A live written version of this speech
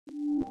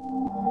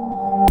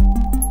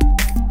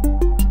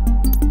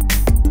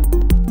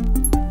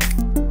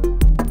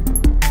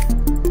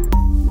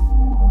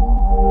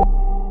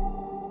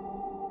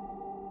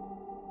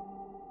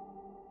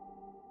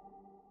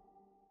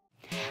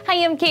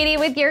Katie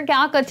with your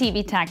Galco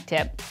TV Tech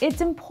Tip.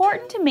 It's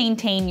important to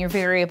maintain your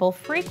variable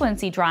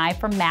frequency drive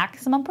for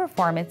maximum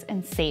performance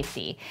and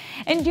safety.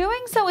 And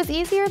doing so is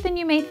easier than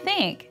you may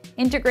think.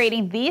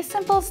 Integrating these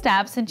simple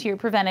steps into your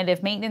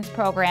preventative maintenance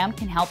program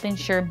can help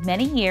ensure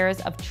many years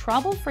of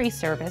trouble-free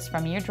service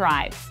from your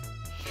drives.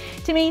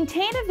 To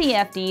maintain a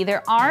VFD,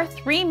 there are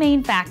three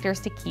main factors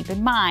to keep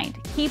in mind: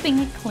 keeping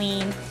it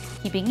clean,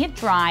 keeping it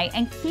dry,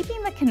 and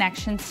keeping the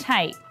connections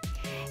tight.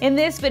 In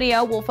this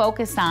video, we'll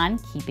focus on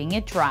keeping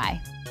it dry.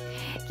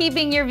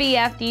 Keeping your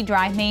VFD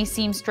dry may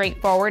seem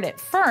straightforward at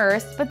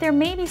first, but there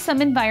may be some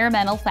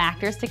environmental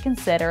factors to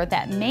consider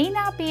that may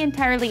not be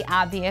entirely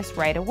obvious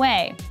right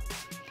away.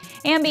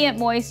 Ambient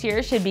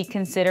moisture should be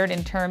considered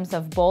in terms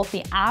of both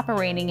the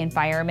operating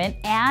environment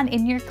and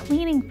in your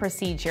cleaning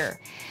procedure.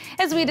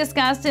 As we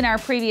discussed in our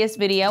previous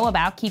video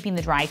about keeping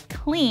the drive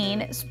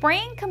clean,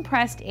 spraying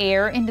compressed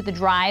air into the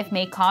drive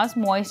may cause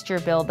moisture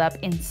buildup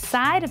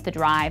inside of the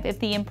drive if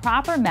the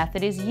improper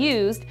method is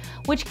used,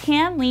 which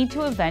can lead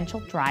to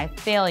eventual drive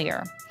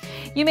failure.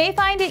 You may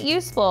find it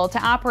useful to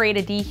operate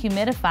a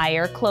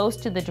dehumidifier close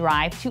to the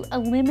drive to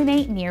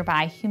eliminate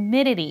nearby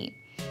humidity.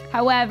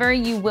 However,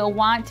 you will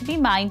want to be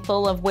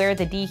mindful of where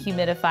the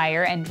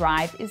dehumidifier and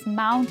drive is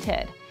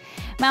mounted.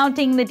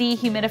 Mounting the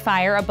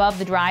dehumidifier above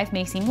the drive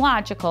may seem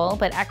logical,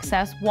 but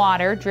excess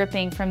water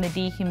dripping from the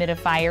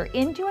dehumidifier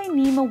into a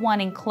NEMA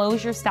 1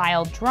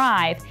 enclosure-style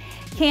drive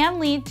can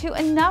lead to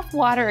enough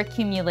water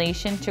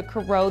accumulation to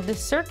corrode the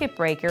circuit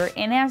breaker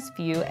in as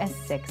few as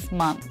 6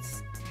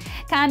 months.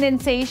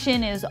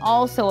 Condensation is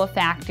also a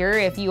factor.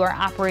 If you are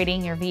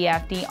operating your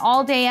VFD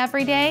all day,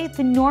 every day,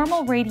 the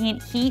normal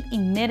radiant heat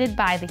emitted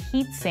by the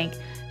heatsink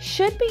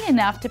should be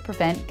enough to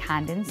prevent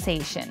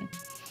condensation.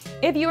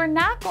 If you are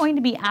not going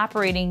to be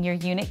operating your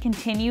unit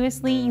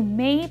continuously, you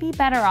may be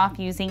better off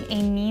using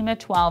a NEMA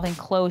 12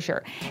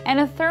 enclosure and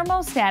a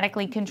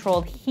thermostatically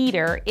controlled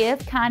heater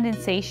if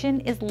condensation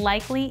is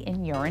likely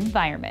in your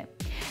environment.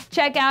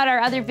 Check out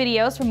our other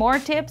videos for more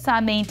tips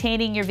on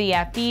maintaining your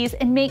VFDs,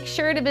 and make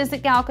sure to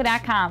visit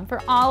Galco.com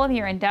for all of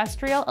your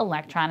industrial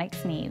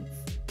electronics needs.